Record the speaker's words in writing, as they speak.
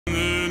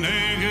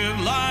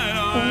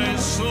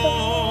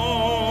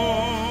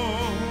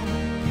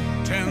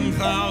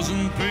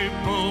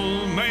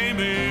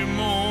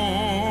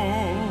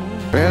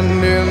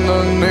And in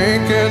the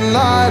naked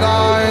light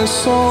I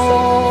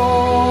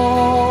saw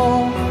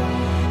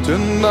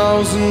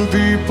 10,000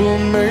 people,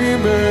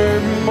 maybe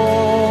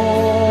more.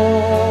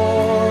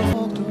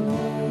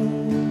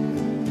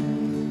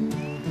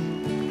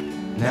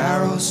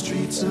 Narrow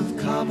streets of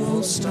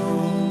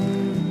cobblestone,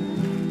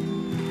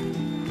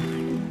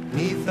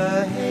 neath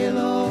the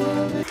halo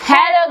of it.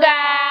 Hello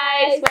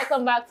guys,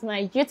 welcome back to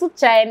my YouTube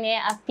channel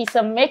at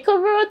Peacesent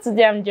Makeover.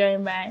 Today I'm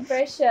joined by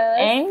Precious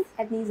and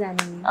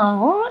Adnizani.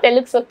 oh, they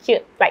look so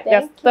cute, like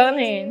they're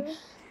stunning.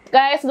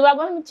 Guys, we are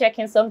going to be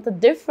checking something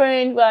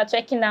different. We are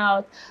checking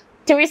out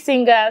 3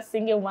 singers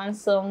singing one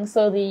song.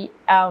 So the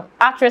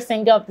actress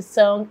singer of the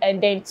song and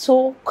then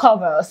 2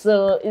 covers.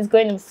 So it's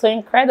going to be so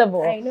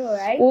incredible. I know,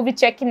 right? We'll be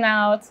checking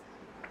out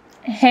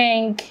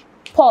HENK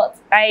POORT.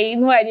 I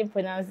know I didn't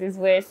pronounce this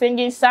word.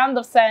 Singing Sound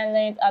of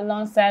Silence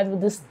alongside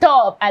with the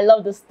Stop. I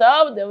love the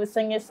Stop. They were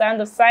singing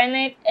Sound of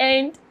Silence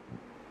and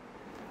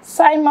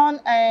Simon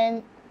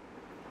and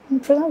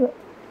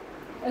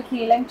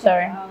Okay, let me check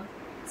it out.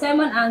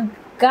 Simon and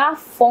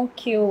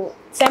Garfunkel.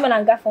 Simon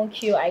and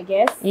Garfunkel, I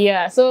guess.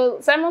 Yeah, so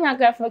Simon and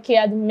Garfunkel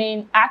are the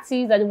main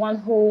artists, are the one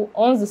who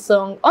owns the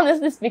song.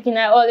 Honestly speaking,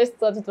 I always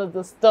thought it was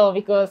the Stop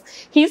because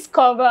he's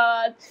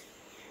covered.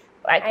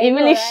 Like, he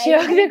really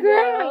shook the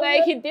ground.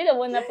 Like, he did a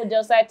wonderful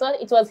job. So I thought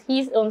it was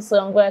his own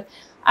song, but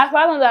I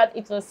found out that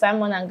it was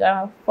Simon and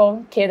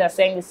Garfunkel that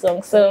sang the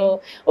song.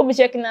 So we'll be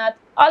checking out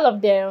all of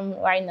them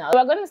right now.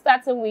 We're going to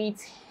start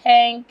with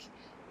HENK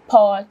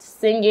POORT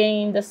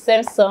singing the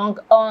same song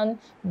on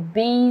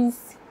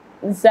Peacesent.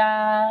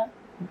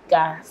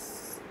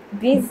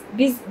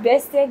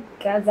 Beste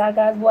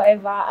Gazagas,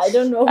 whatever. I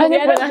don't know. I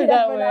don't pronounce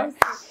that word.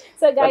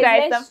 So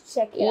guys, let's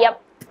check it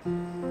out.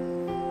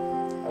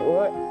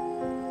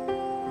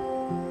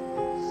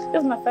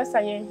 This is my first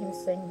time hearing him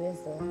sing this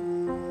song.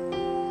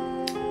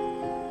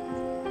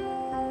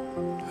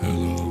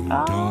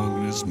 Hello,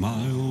 darkness,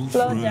 my old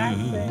friend.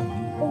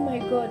 Oh my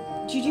God,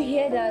 did you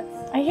hear that?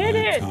 I heard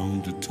it.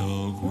 Come to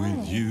talk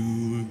with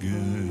you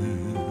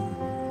again.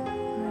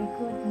 My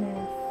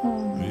goodness.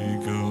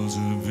 Because a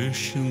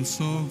vision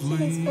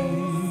softly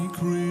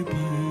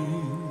creeping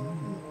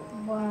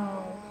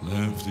Wow.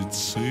 left its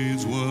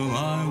seeds while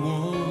I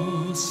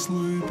was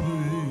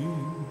sleeping.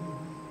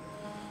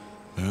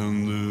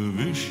 And the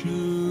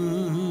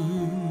vision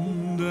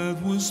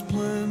that was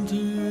planted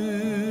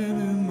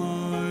in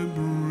my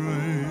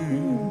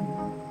brain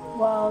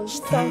Wow,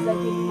 sounds like a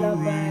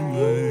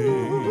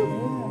remains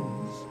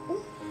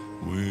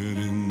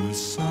within the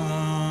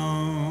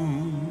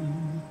sound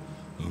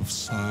of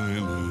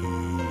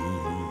silence.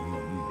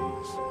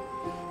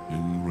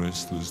 In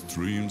restless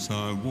dreams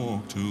I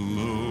walked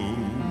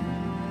alone,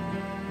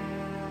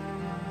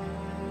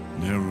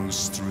 narrow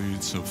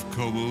streets of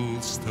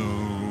cobblestone,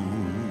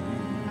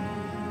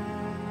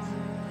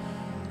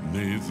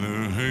 neath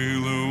the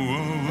halo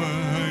of a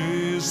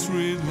Hay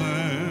Street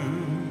lamp.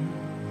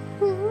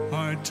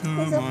 I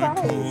turn my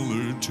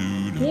collar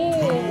to the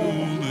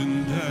cold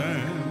and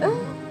damp.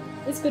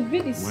 This could be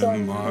the When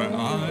song. my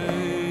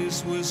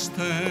eyes were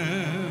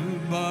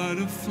stared by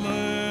the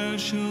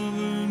flash of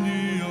a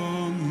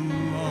neon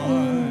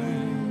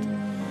light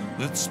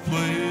that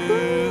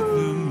split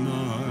the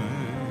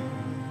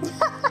night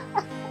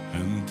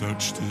and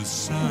touched the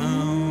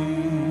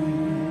sound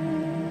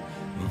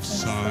of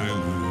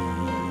silence.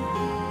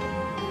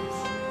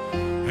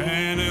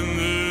 And in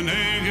the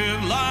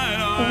naked light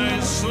I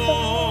saw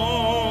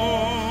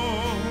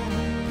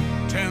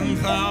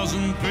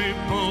 10,000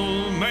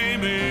 people,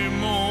 maybe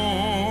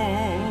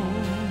more.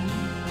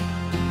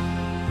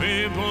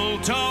 People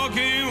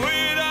talking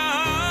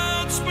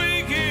without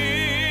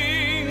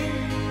speaking.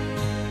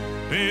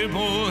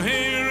 People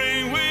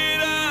hearing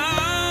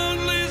without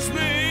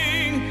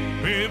listening.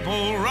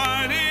 People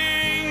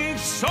writing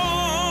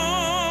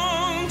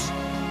songs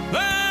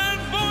that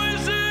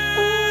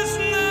voices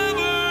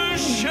never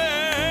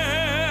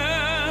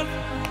shared,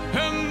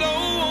 and no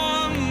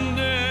one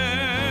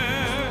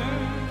dared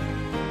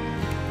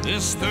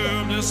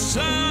disturb the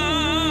sound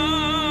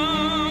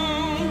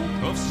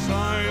of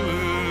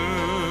silence.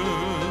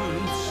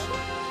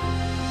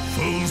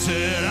 Fool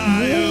said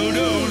you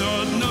do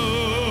not know.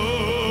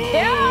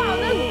 Yeah,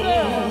 that's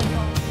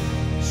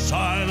good.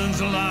 Silence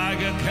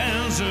like a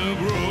cancer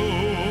grows.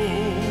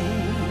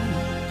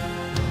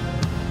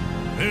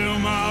 Hear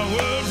my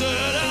words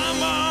that I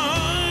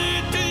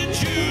might teach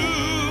you.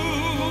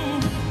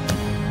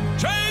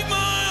 Take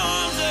my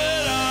arms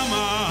that I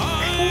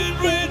might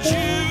reach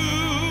you.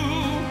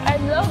 I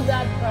love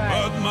that part.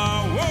 But my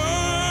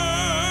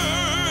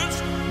words,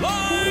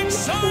 like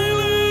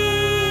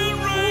silent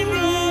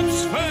raindrops,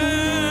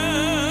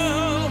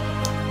 fell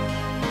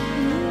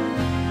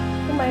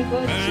Oh my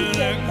God, and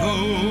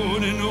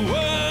echoed in the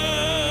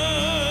wells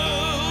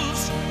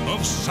of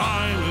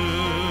silence.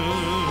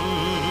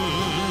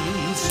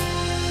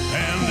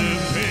 And the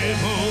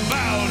people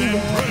bowed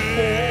and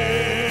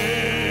prayed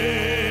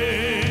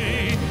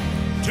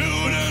to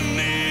the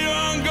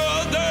neon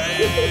god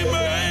they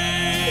made.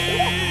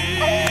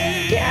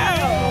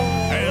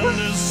 And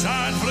the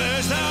sight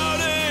flashed out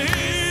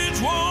each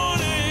one.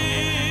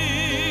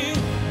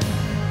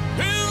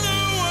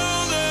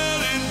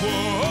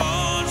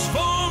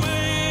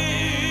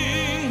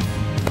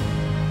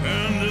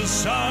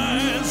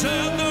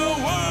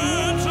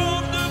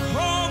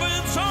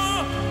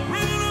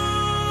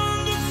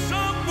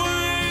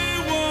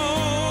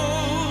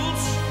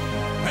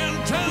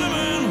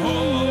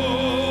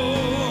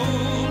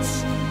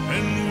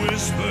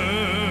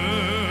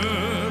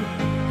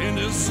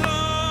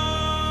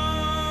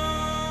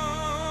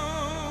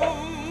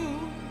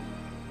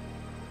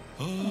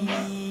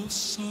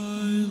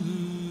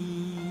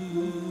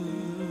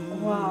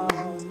 Wow.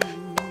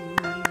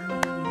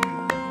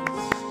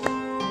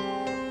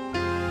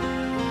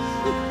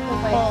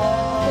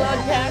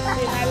 Lord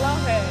Jackson, I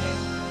love her.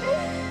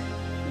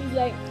 He's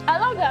like, I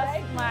love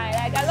that smile.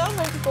 Like, I love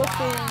when people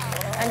sing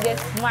and they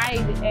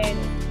smile and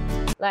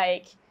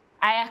like,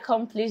 I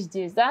accomplished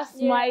this. That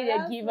smile they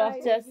give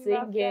after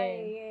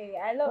singing.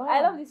 I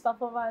love this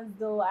performance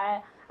though.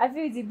 I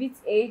feel it's a bit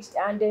aged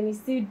and then he's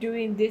still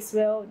doing this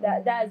well.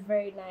 That's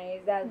very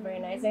nice. That's very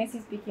nice. And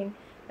he's speaking,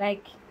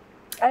 like,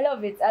 I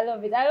love it. I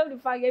love the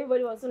fact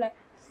everybody was so like,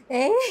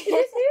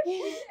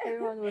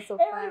 everyone was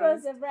surprised. Everyone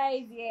was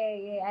surprised.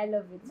 Yeah. I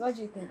love it. What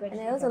do you think? And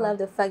I also love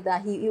the fact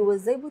that he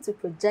was able to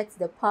project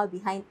the power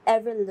behind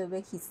every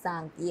lyric he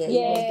sang. Yeah, it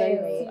was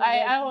very.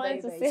 I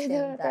wanted to say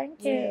that.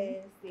 Thank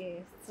you.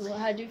 Yes. So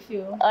how do you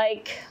feel?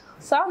 Like,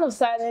 Sound of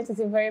Silence is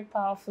a very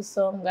powerful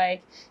song.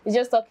 Like, it's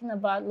just talking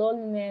about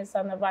loneliness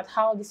and about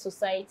how the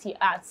society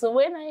acts. So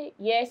when I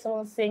hear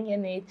someone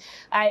singing it,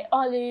 I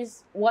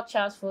always watch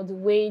out for the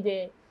way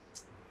they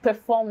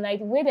perform, like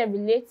the way they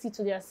relate it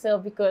to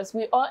themselves, because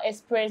we all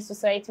experience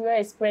society, we all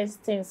experience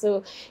things.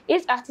 So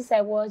each artist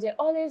I watch, they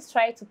always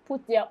try to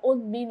put their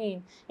own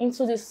meaning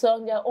into the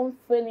song, their own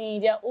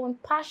feeling, their own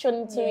passion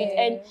into it.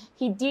 And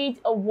he did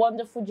a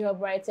wonderful job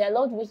right there. I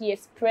loved the way he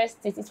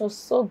expressed it. It was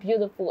so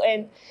beautiful.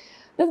 And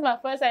this is my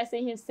first time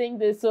seeing him sing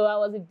this, so I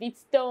was a bit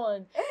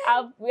stoned.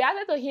 I've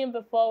reacted to him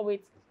before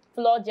with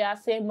Floor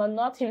Jackson, but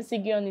not him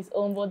singing on his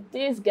own. But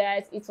these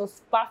guys, it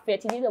was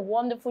perfect. He did a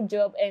wonderful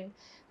job, and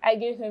I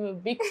gave him a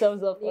big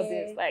thumbs up for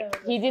this. Like,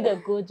 he did a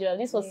good job.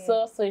 This was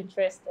so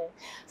interesting.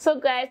 So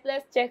guys,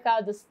 let's check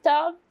out the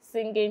Stop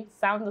Singing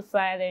Sound of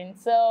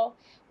Silence. So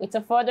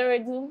without further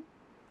ado,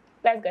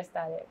 let's get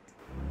started.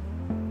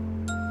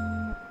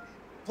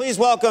 Please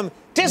welcome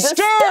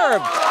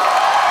Disturbed!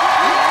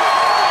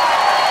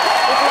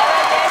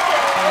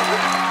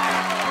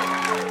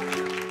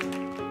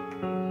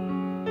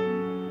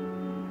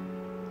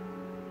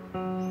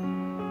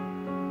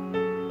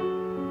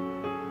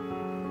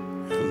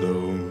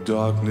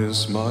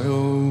 Darkness, my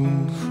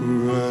old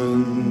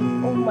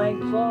friend. Oh my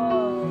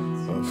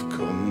God. I've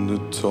come to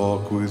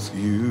talk with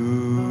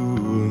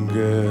you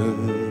again,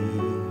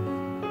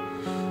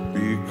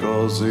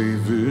 because a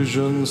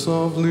vision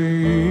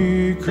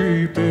softly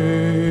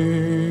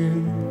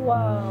creeping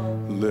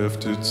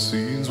left its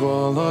seeds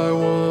while I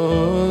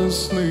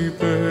was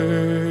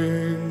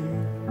sleeping,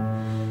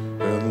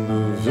 and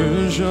the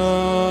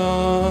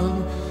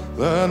vision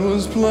that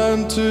was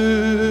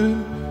planted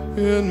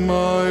in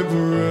my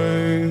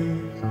brain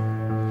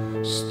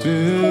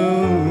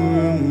still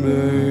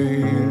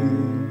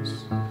remains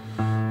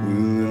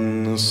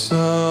within the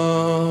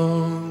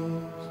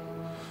sound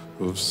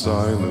of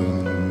silence.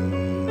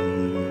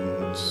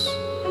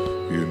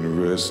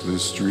 In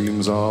restless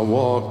dreams I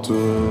walked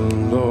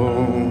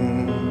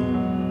alone,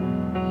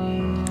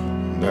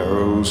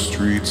 narrow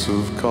streets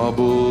of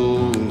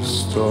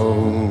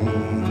cobblestone.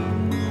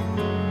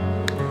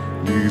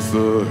 Neath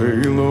the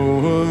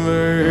halo of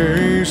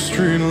a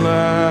street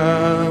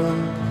lamp,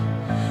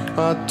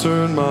 I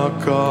turned my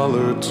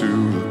collar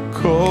to the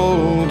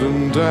cold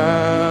and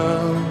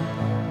damp.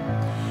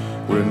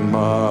 When my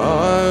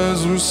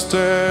eyes were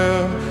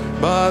stared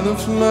by the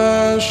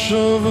flash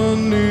of a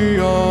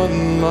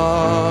neon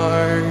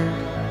light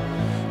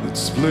that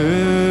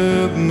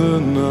split the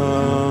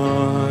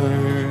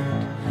night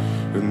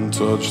and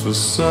touched the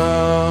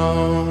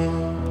sound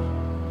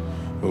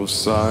of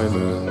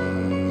silence.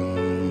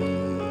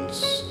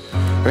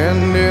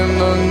 And in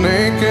the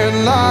naked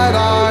light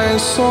I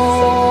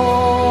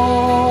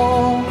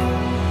saw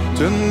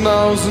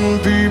 10,000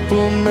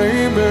 people,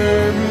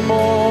 maybe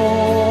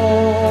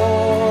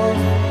more.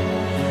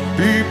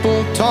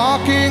 People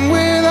talking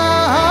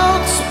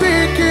without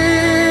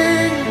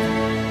speaking,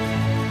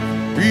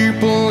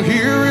 people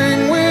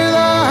hearing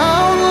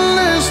without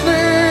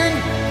listening,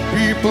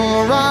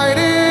 people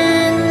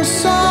writing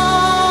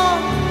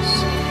songs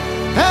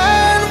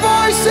and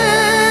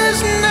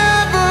voices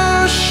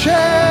never shared.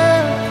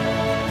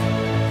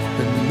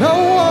 No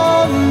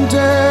one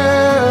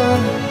dare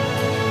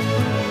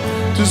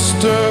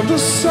disturb the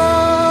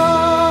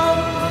sound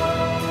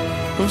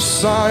of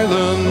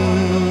silence.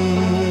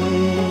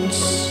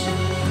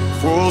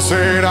 Fools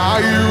say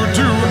that you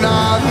do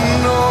not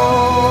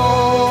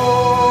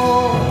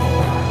know,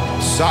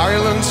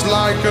 silence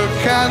like a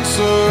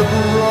cancer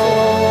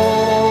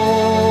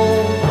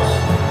grows.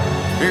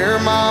 Hear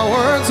my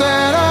words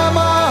and I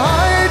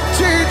might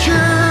teach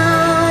you.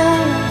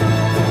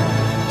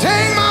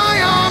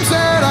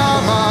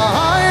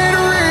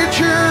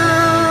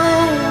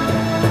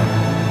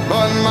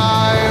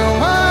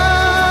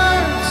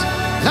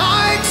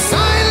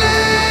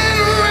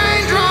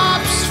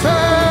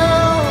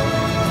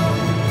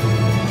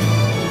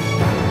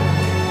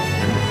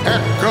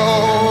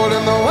 Echoed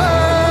in the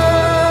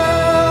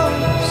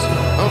wells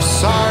of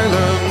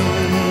silence,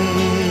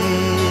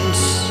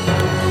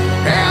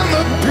 and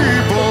the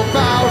people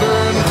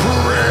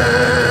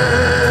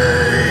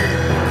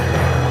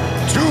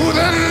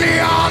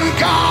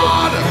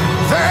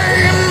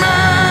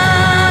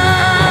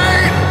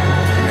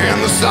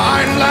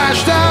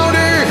flashed out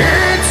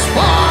its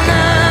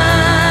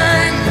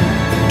warning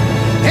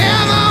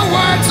in the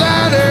words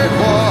that it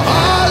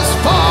was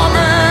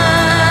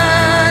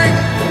forming.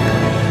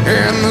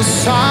 In the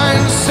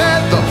sign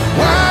said the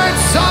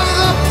words of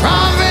the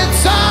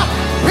prophets are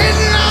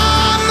written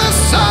on the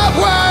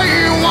subway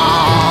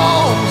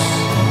walls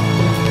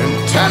and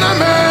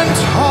tenement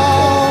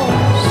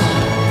halls,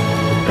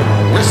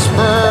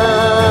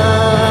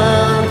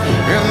 whispered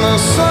in the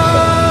sun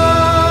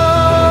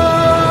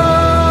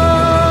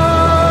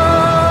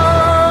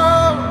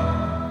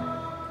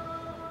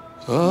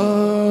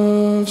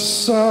of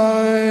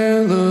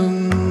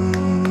silence.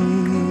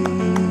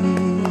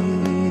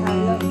 I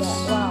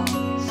love that.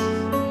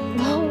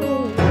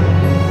 Wow.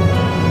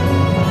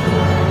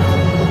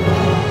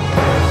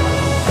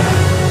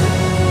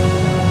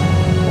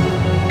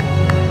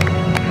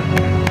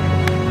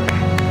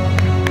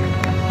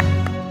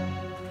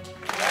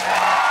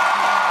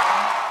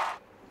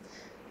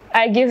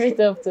 I give it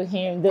up to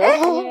him though.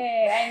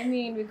 Yeah, I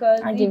mean,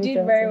 because I he give it did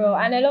up very to well,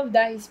 him. and I love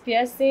that he's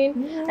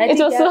piercing. I It think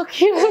was so that-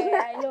 cute.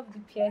 Yeah, I love the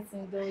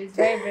piercing though. It's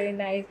very, very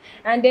nice,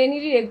 and then he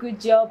did a good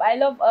job. I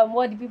love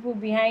what the people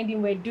behind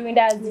him were doing.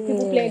 That's the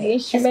people playing the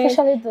instruments,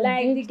 Especially the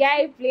like the big-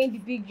 guy playing the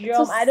big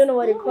drum. I don't know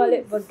what they call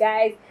it, but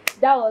guys,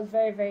 that was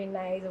very, very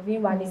nice of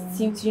him and his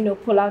team to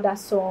pull out that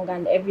song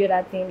and every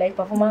other thing. Like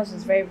performance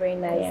was very, very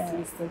nice to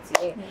listen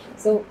to. Yeah.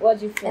 So what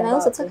do you feel? And about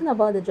also it? talking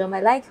about the drum,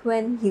 I like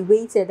when he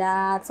waited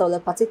at a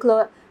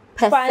particular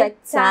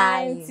perfect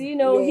time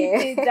to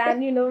hit it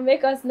and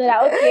make us know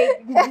that okay.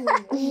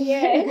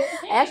 Yeah.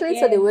 I actually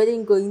thought they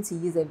weren't going to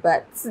use it,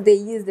 but they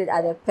used it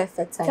at the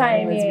perfect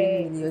time. It was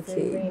really, really It's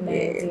okay. very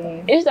nice,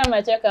 yeah. Each time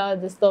I check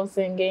out the stuff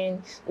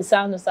singing, the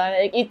sound of sound,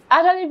 like, it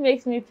actually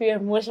makes me feel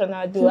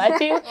emotional. Though I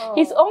feel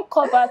his own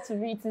cover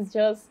to it is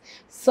just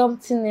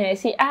something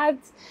else. He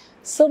adds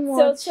so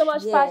much,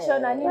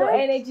 passion and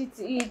energy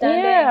to it. And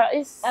yeah,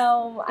 then, it's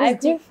I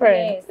think, different.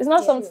 yes, It's not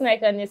yes. something I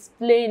can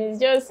explain. It's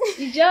just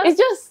It's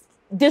just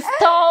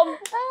disturbed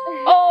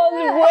all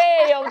the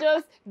way of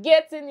just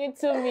getting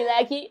into me.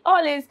 Like he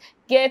always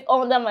get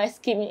under my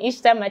skin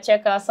each time I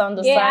check out Sound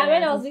of Silence. and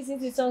when I was listening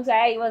to songs,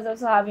 I was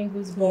also having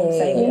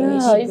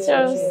goosebumps. It's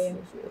just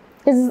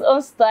his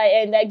own style,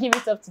 and I give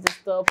it up to the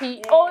stuff.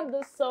 He owned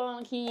the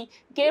song. He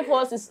gave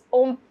us his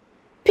own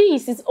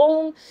piece, his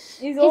own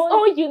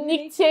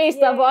unique taste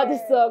about the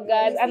song,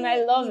 guys, and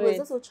I love He it.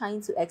 was also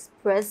trying to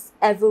express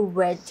every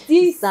word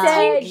He he sang.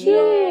 said,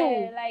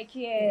 Yeah.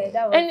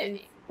 that was And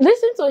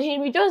listen to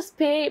him, you just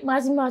pay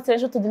maximum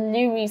attention to the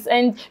lyrics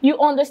and you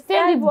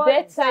understand it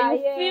better.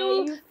 You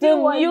feel the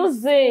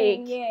music.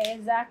 Yeah,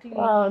 exactly.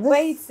 Wow,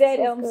 Where he said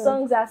so good.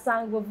 songs are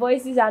sung but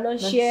voices are not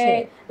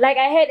shared. Like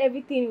I heard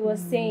everything he was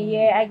saying.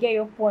 Yeah, I get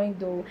your point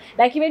though.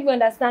 Like he made me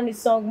understand the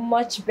song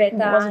much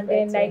better, and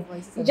then like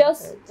it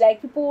just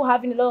like people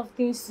having a lot of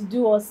things to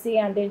do or say,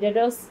 and then they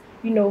just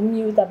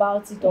mute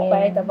about it or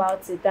quiet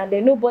about it, and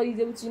then nobody's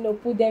able to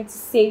put them to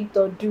say it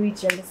or do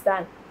it. You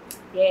understand?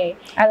 Yeah,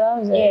 I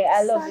love it. Yeah,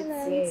 I love it.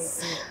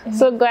 Yeah.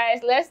 So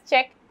guys, let's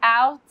check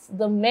out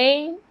the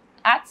main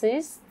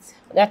artists.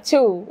 There are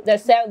two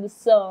that sang the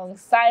song,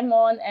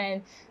 Simon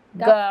and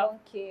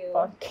Garfunkel.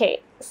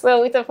 Okay.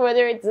 So without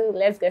further ado,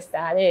 let's get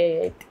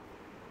started.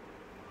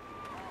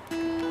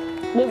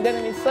 This is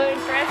gonna be so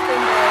interesting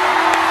though.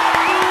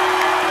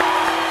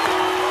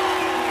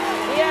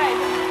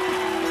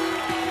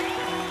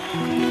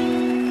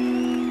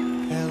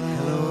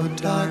 Hello,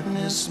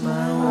 darkness,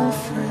 my old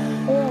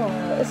friend.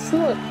 Oh, it's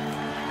smooth.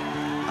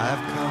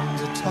 I've come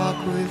to talk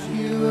with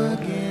you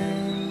again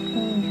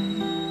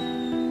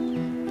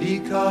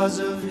because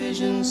a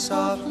vision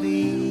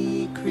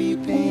softly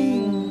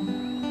creeping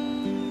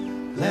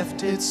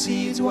left its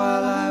seeds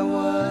while I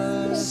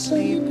was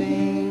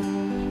sleeping,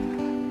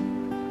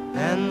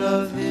 and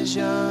the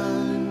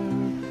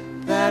vision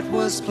that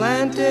was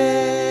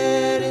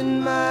planted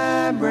in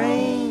my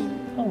brain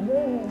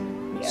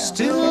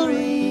still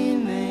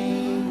remains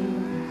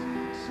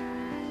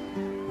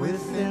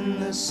within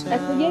the I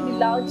could hear the sound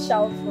loud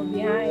shout from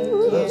behind.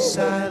 of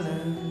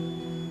silence.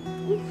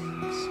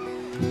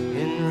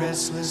 In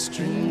restless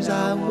dreams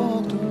I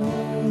walked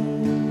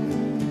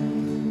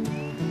alone,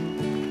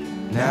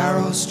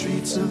 narrow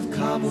streets of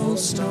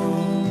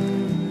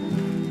cobblestone,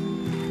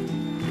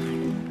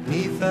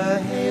 neath the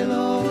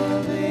halo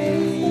of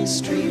a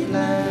street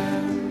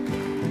lamp.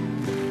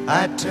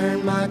 I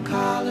turned my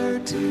collar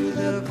to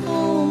the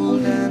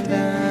cold and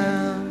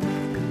damp,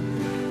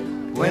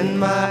 when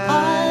my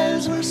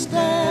eyes were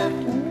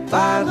stabbed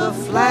by the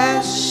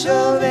flash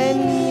of a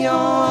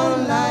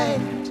neon light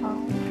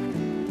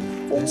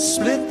that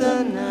split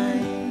the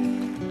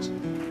night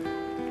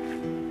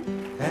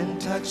and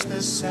touched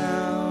the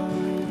sound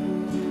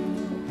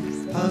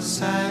of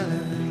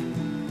silence.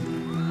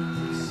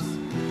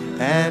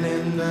 And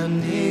in the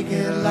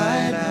naked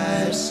light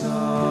I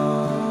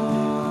saw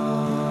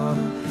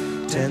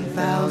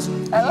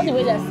 10,000 I love the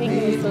way they're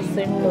singing is so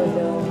simple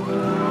though.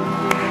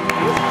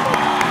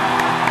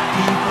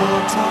 people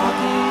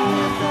talking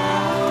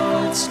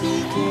without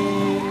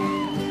speaking,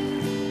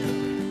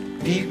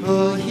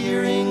 people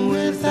hearing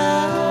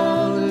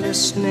without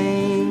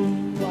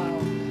listening.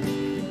 Wow.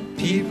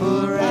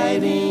 People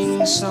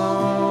writing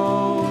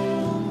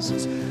songs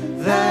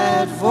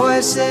that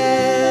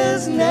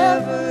voices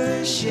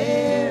never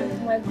share. Oh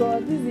my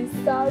God, this is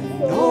sad.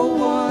 No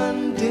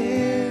one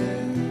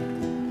dare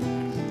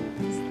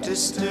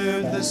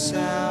disturb the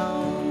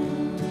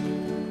sound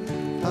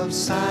of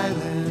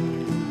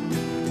silence.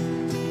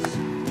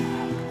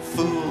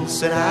 Fool,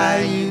 said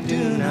I, you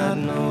do not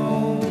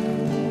know.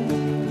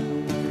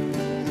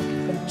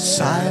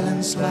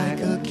 Silence like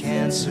a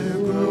cancer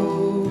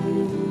grows.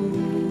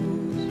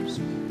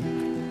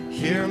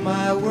 Hear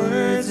my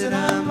words that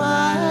I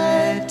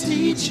might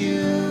teach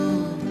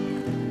you.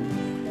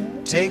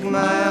 Take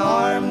my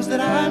arms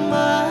that I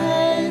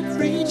might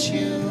reach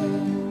you.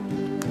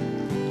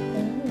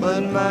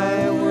 But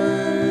my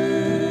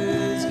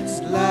words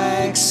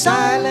like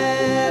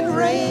silent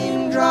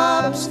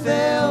raindrops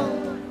fell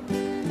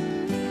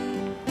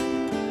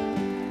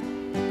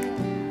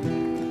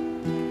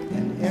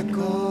and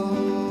echoed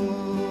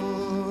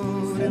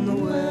in the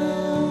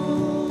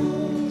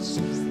wells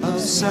of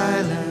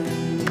silence,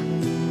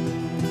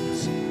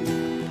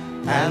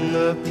 and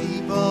the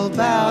people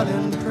bowed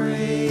and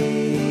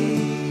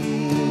prayed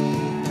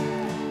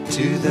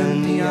to the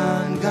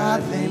neon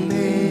god they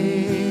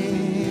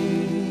made,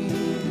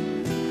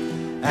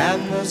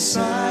 and the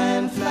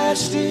sign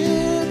flashed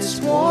its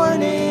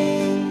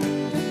warning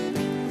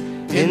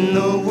in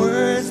the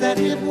words that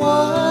it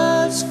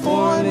was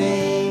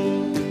forming,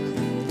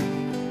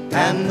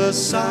 and the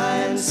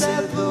sign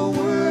said the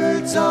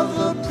words of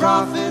the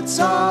prophets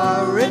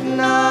are written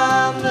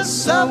on the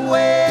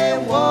subway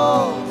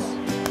walls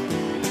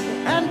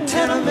and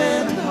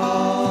tenement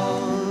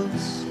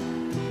halls,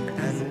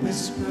 and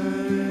whispered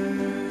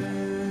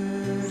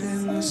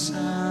in the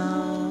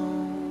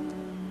sounds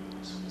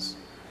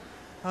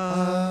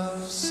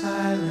of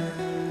silence.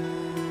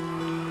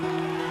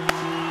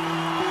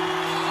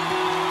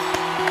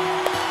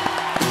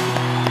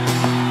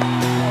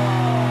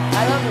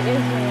 I love the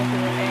instrument in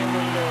the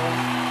ending though.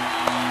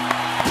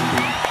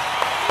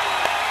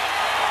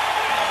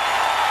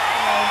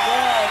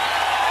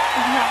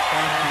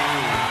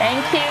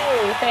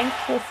 Thank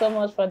you so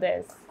much for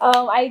this.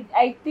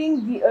 I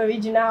think the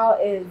original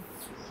is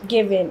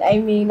given. I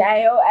mean,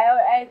 I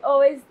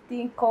always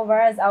think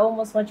covers are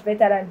almost much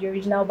better than the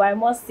original, but I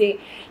must say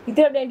the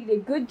three of them did a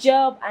good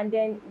job, and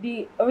then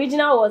the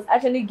original was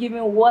actually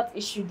giving what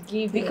it should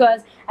give,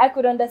 because I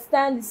could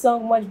understand the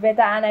song much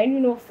better, and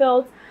I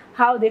felt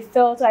how they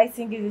felt while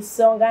singing the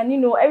song, and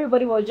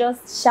everybody was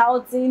just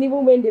shouting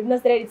even when they've not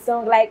started the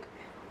song, like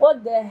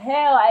what the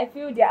hell. I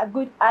feel they are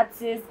good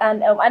artists,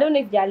 and I don't know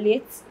if they are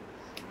late.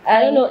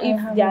 I don't know if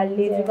they are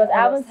late because I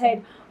haven't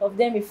heard of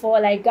them before,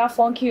 like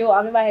Garfunkel.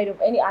 I've never heard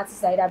of any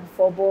artist like that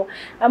before, but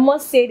I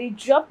must say they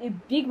dropped a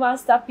big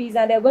masterpiece,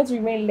 and they're going to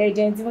remain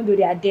legends even though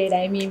they are dead.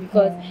 I mean,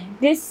 because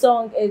this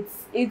song,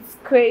 it's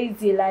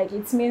crazy. Like,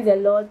 it means a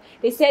lot.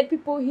 They said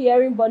people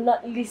hearing but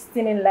not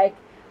listening. Like,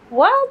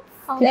 what?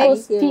 People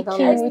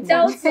speaking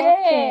without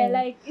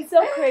like, it's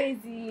so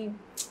crazy.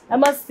 I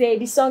must say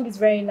the song is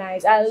very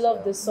nice. I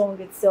love the song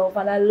itself,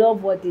 and I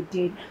love what they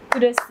did.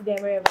 Kudos to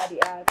them wherever they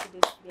are.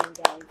 Kudos to them,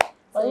 guys.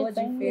 So what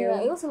do you feel?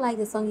 I also like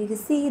the song. You can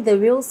see the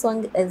real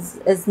song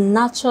is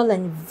natural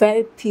and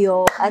very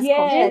pure as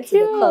compared to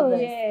the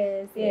covers.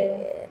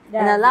 Yes.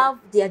 And I love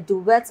their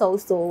duets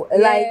also.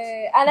 Like,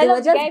 and they I love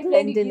were the guy just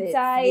playing the blending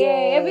guitar. it.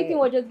 Everything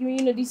was just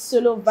giving this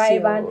solo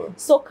vibe and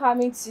so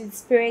calming to the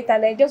spirit.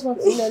 And I just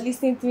want to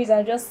listen to it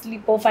and just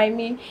sleep off. I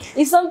mean,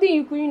 it's something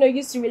you could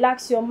use to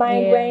relax your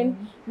mind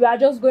when you are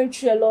just going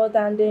through a lot.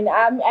 And then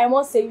I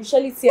must say, you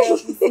surely tear up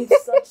listening to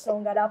such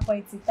song at that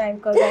point in time,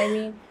 because I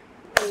mean,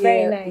 it's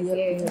very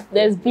nice.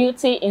 There's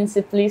beauty in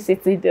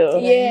simplicity though.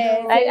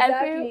 Exactly.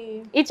 I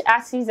feel each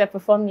artist that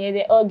performed here,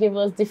 they all gave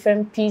us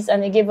different pieces,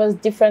 and they gave us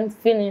different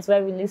feelings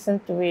when we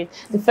listened to it.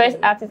 The first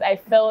artist, I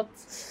felt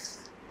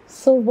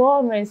so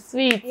warm and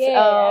sweet.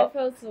 I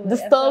felt so. The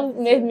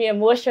song made me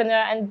emotional,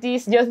 and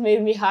this just made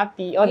me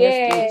happy,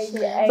 honestly.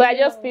 So I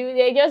just feel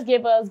they just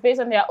gave us, based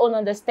on their own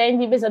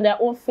understanding, based on their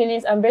own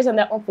feelings, and based on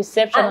their own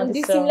perception of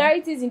the song.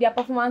 Similarities in their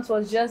performance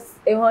was just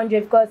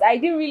 100, because I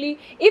didn't really,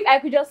 if I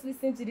could just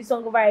listen to the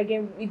song over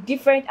again with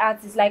different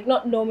artists, like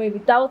not know me,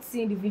 without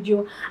seeing the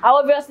video, I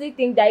obviously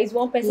think that is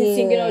one person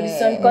singing all the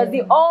song, because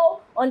they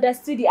all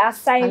understood the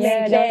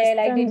assignment there,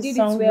 like they did it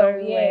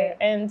well.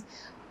 And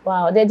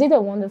wow, they did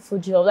a wonderful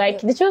job. Like,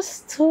 they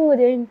just stood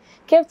and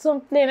kept on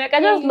playing. Like, I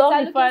just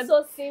love the part.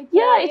 So simple.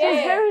 Yeah, it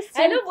was very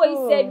simple. I know what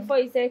you said before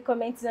you started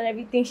commenting on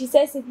everything. She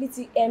said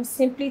simplicity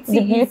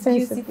is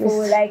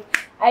beautiful. Like,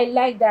 I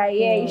like that.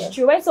 It's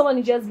true. When someone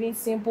is just being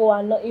simple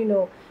and not,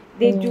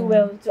 they do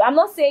well too. I'm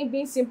not saying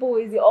being simple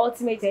is the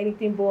ultimate or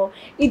anything, but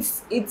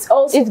it's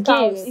also it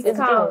counts. It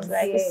counts.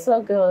 Like, it's so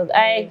good.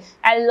 I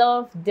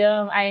love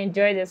them. I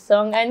enjoy the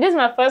song, and this is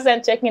my first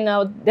time checking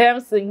out them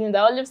singing.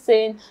 They're only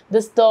saying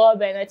the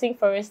Storm and I think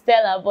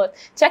Forestella, but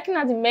checking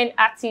out the main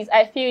artists,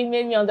 I feel it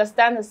made me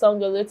understand the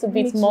song a little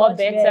bit more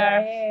better.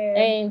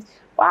 And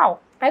wow,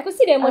 I could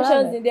see the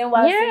emotions in them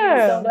while singing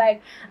the song.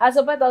 Like at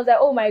some point I was like,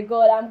 oh my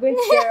god, I'm going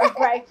to tear up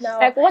right now.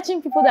 Like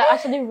watching people that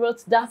actually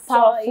wrote that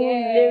powerful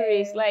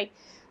lyrics, like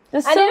the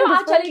song, and they don't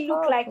actually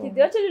look like it.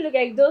 They actually look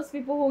like those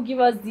people who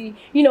give us the,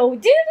 you know,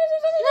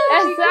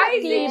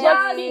 exactly. They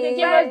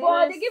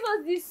give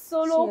us this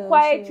solo,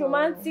 quiet,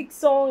 romantic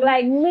song,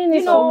 like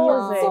you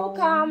know, so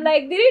calm.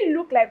 Like they didn't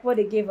look like what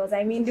they gave us.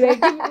 I mean, they were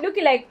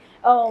looking like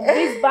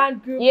this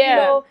band group, you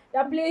know,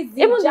 that plays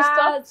the even jazz. the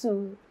stuff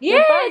too.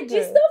 The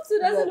stuff too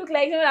doesn't look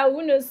like, you know, I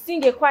want to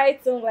sing a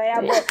quiet song like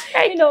that,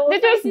 but you know, they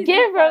just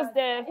gave us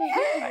the.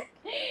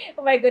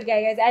 Oh my god,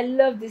 guys, I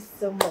love this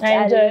so much.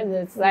 I enjoyed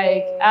it.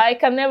 Like I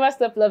can never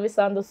stop loving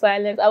Sound of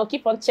Silence. I will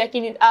keep on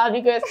checking it out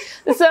because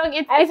the song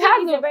it has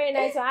a very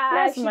nice one.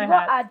 I should go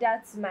add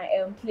that to my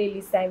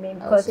playlist. I mean,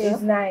 because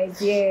it's nice.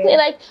 Yeah.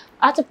 Like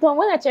at a point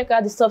when I check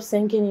out the stop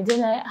singing it,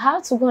 then I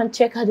have to go and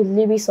check out the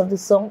lyrics of the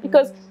song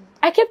because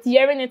I kept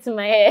hearing it in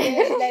my head.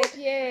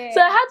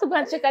 So I had to go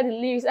and check out the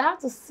lyrics. I had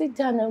to sit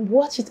down and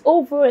watch it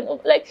over and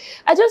over. Like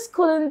I just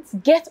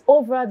couldn't get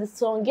over the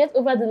song, get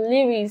over the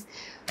lyrics.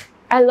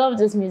 I love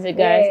this music,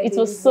 guys. It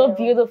was so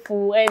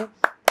beautiful, and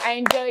I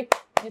enjoyed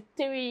the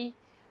three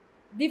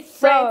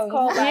different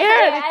covers.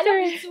 I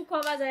love the two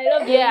covers. I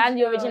love and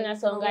the original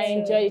song. I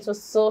enjoyed it. It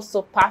was so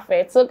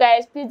perfect. So,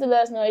 guys, please do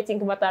let us know what you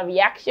think about our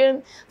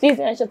reaction. Please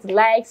make sure to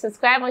like,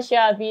 subscribe, and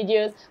share our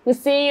videos. We'll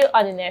see you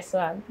on the next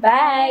one.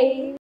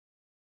 Bye.